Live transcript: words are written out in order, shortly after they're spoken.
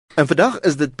En vandag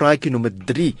is dit praatjie nommer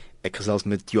 3. Ek gesels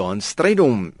met Johann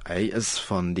Strydom. Hy is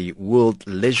van die World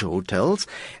Leisure Hotels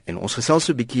en ons gesels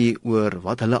so 'n bietjie oor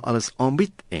wat hulle alles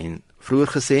aanbied en vroeër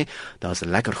gesê, daar's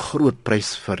 'n lekker groot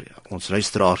prys vir ons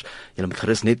luisteraars. Julle moet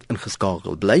gerus net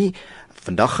ingeskakel bly.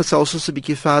 Vandag gesels ons 'n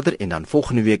bietjie verder en dan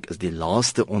volgende week is die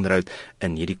laaste onderhoud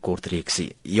in hierdie kort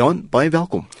reeksie. Johann, baie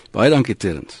welkom. Baie dankie,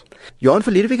 Terrance. Johann,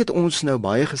 verlede week het ons nou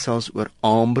baie gesels oor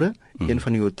Ambre, een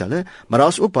van die hotelle, maar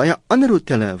daar's ook baie ander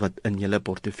hotelle wat in julle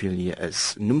portefeulje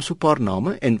is. Noem so 'n paar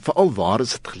name en veral waar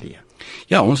is dit geleë?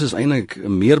 Ja, ons is eintlik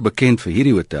meer bekend vir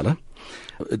hierdie hotelle.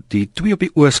 Die twee op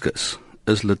die Ooskus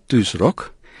is Latoos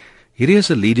Rock. Hierdie is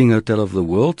 'n leading hotel of the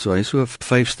world, so hy is so 'n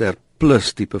 5-ster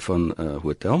plus tipe van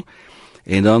hotel.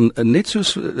 En dan net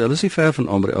soos hulle is nie ver van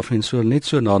Ambre af en so net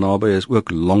so naby is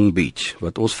ook Long Beach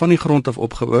wat ons van die grond af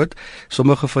opgebou het.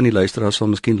 Sommige van die luisteraars sal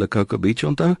miskien Likoko Beach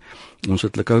onthou. Ons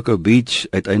het Likoko Beach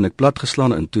uiteindelik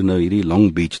platgeslaan en toe nou hierdie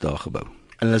Long Beach daar gebou.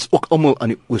 En hulle is ook almal aan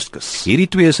die Ooskus. Hierdie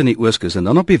twee is in die Ooskus en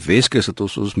dan op die Weskus het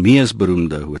ons mees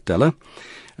beroemde hotelle.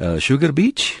 Sugar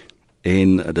Beach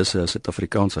en dis 'n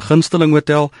Suid-Afrikaanse gunsteling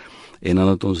hotel en dan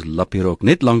het ons Lapierok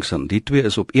net langs aan. Die twee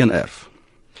is op een erf.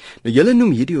 Nou julle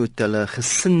noem hierdie hotelle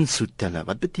gesinshotelle.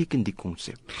 Wat beteken die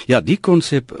konsep? Ja, die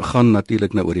konsep gaan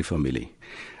natuurlik nou oor die familie.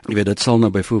 Jy weet, dit sal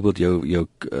nou byvoorbeeld jou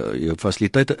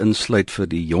fasiliteite insluit vir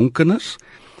die jong kinders,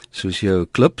 soos jou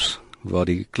klubs waar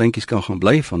die kleintjies kan gaan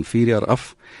bly van 4 jaar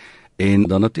af. En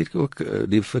dan natuurlik ook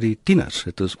vir die tieners.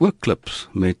 Dit is ook klubs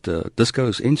met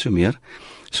discos en so meer.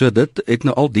 So dit het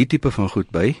nou al die tipe van goed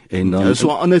by en dan so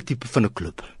 'n ander tipe van 'n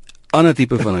klub. Ander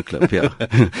tipe van 'n klub, ja.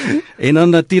 En dan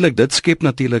natuurlik, dit skep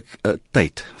natuurlik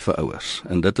tyd vir ouers.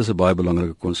 En dit is 'n baie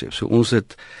belangrike konsep. So ons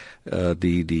het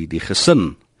die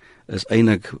gesin is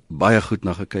eintlik baie goed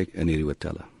na gekyk in hierdie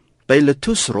hotelle. By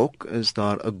Latoos Rock is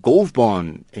daar 'n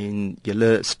golfbaan en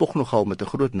julle spog nogal met 'n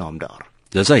groot naam daar.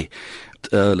 Dis hy.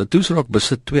 Latoos Rock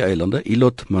besit 2 eilande,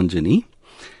 Ilot Manjani,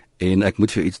 en ek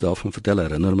moet vir iets daarvan vertel,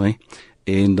 herinner my.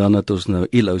 En dan het ons nou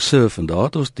Ilo Surf en daar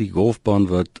het ons die golfbaan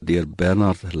wat deur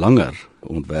Bernard Langer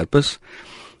ontwerp is.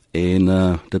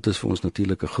 En dit is vir ons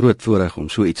natuurlik 'n groot voorreg om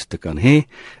so iets te kan hê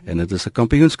en dit is 'n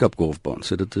kampioenskap golfbaan.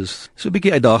 So dit is so 'n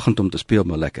bietjie uitdagend om te speel,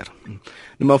 maar lekker. Nou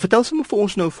maar vertel sommer vir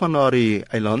ons nou van daardie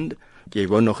eiland. Jy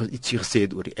wou nog ietsie gesê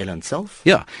het oor die eiland self?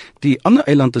 Ja, die ander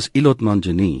eiland is Ilot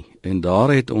Manjani en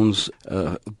daar het ons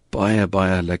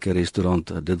baie lekker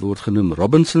restaurant. Dit word genoem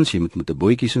Robinsons. Jy moet met 'n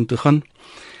bootjie so toe gaan.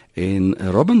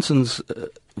 En Robinsons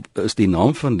is die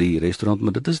naam van die restaurant,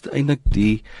 maar dit is eintlik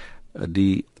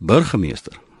die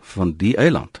burgemeester van die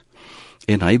eiland.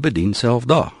 En hy bedien self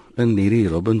daar in hierdie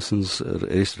Robinsons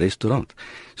restaurant.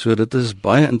 So dit is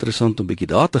baie interessant om bietjie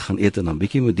daar te gaan eet en dan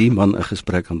bietjie met die man 'n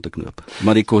gesprek aan te knoop.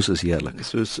 Maar die kos is heerlik.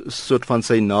 So 'n soort van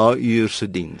sy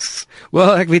nauurse diens.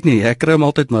 Wel, ek weet nie, ek kry hom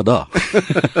altyd maar daar.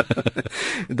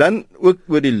 Dan ook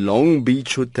oor die Long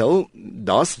Beach Hotel.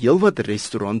 Daar's heelwat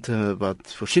restaurante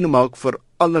wat voorsiening maak vir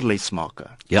allerlei smake.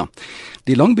 Ja.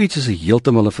 Die Long Beach is 'n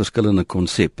heeltemal 'n verskillende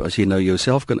konsep. As jy nou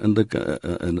jouself kan indink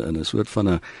in 'n soort van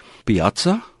 'n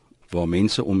piazza waar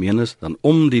mense omheen is, dan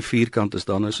om die vierkant is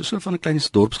daar nou so 'n soort van 'n klein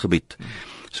dorpsgebied.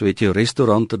 So het jy jou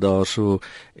restaurante daarso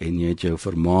en jy het jou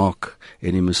vermaak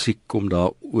en die musiek kom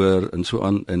daar oor en so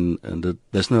aan en dit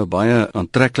is nou 'n baie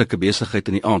aantreklike besigheid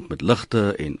in die aand met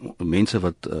ligte en mense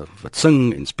wat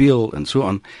sing en speel en so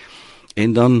aan.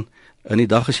 En dan in die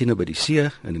dag is jy nou by die see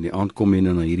en in die aand kom jy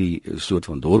nou na hierdie soort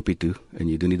van dorpie toe en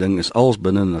jy doen die ding is als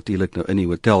binne natuurlik nou in die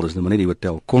hotel. Dis nou maar net die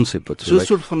hotel konsep wat so 'n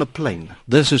soort van 'n plein.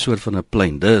 Dis 'n soort van 'n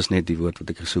plein. Dis net die woord wat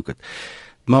ek gesoek het.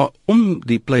 Maar om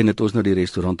die plein het ons nou die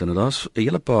restaurante en daar's 'n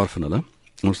hele paar van hulle.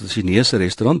 Ons het 'n Chinese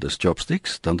restaurant, dis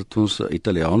Chopsticks, dan het ons 'n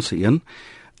Italiaanse een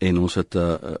en ons het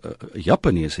 'n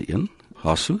Japaneese een,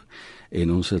 Hasu,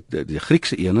 en ons het die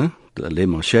Griekse ene, Le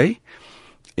Marché.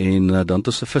 En dan het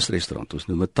ons 'n visrestaurant, ons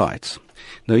noem dit Tides.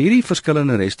 Nou hierdie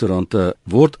verskillende restaurante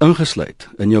word ingesluit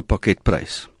in jou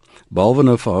pakketprys. Behalwe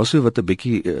nou vir Hasu wat 'n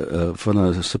bietjie van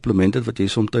 'n supplement het wat jy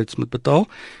soms moet betaal,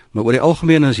 maar oor die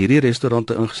algemeen is hierdie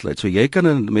restaurante ingesluit. So jy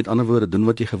kan met ander woorde doen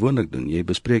wat jy gewoonlik doen. Jy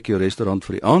bespreek jou restaurant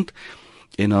vir die aand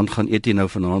en dan gaan eet jy nou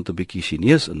vanaand 'n bietjie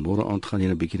Chinees en môre aand gaan jy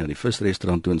 'n bietjie na die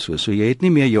visrestaurant toe en so. So jy het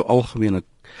nie meer jou algemene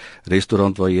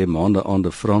restaurant waar jy maande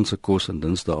aande Franse kos en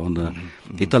dinsdae aande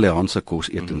Italiaanse kos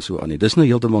eet en so aan nie. Dis nou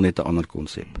heeltemal net 'n ander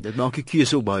konsep. Dit maak die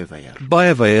keuse ook baie wyer.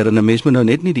 Baie wyer en 'n mens moet nou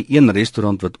net nie die een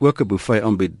restaurant wat ook 'n buffet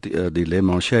aanbied, die Le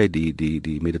Marché,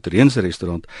 die Mediterrane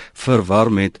restaurant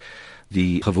verwar met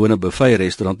die gewone buffet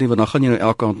restaurant nie, want dan gaan jy nou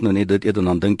elke aand nou net dit eet en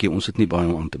dan dink jy ons het nie baie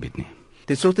om aan te bied nie.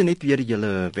 Dit sou net weer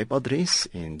julle webadres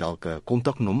en dalk 'n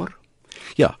kontaknommer.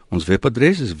 Ja, ons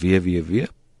webadres is www.wlh.co.za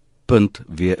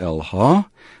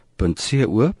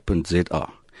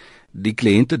Die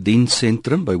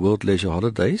kliëntediensentrum by World Leisure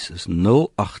Holidays is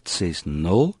 0860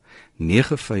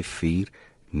 954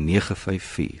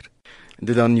 954.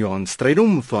 Dit dan Johann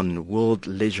Strydom van World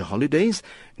Leisure Holidays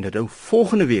en dit nou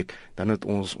volgende week dan het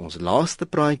ons laaste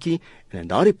praatjie en in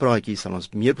daardie praatjie sal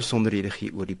ons meer besonderhede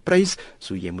gee oor die prys,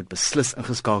 so jy moet beslis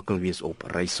ingeskakel wees op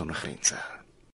Reis sonder grense.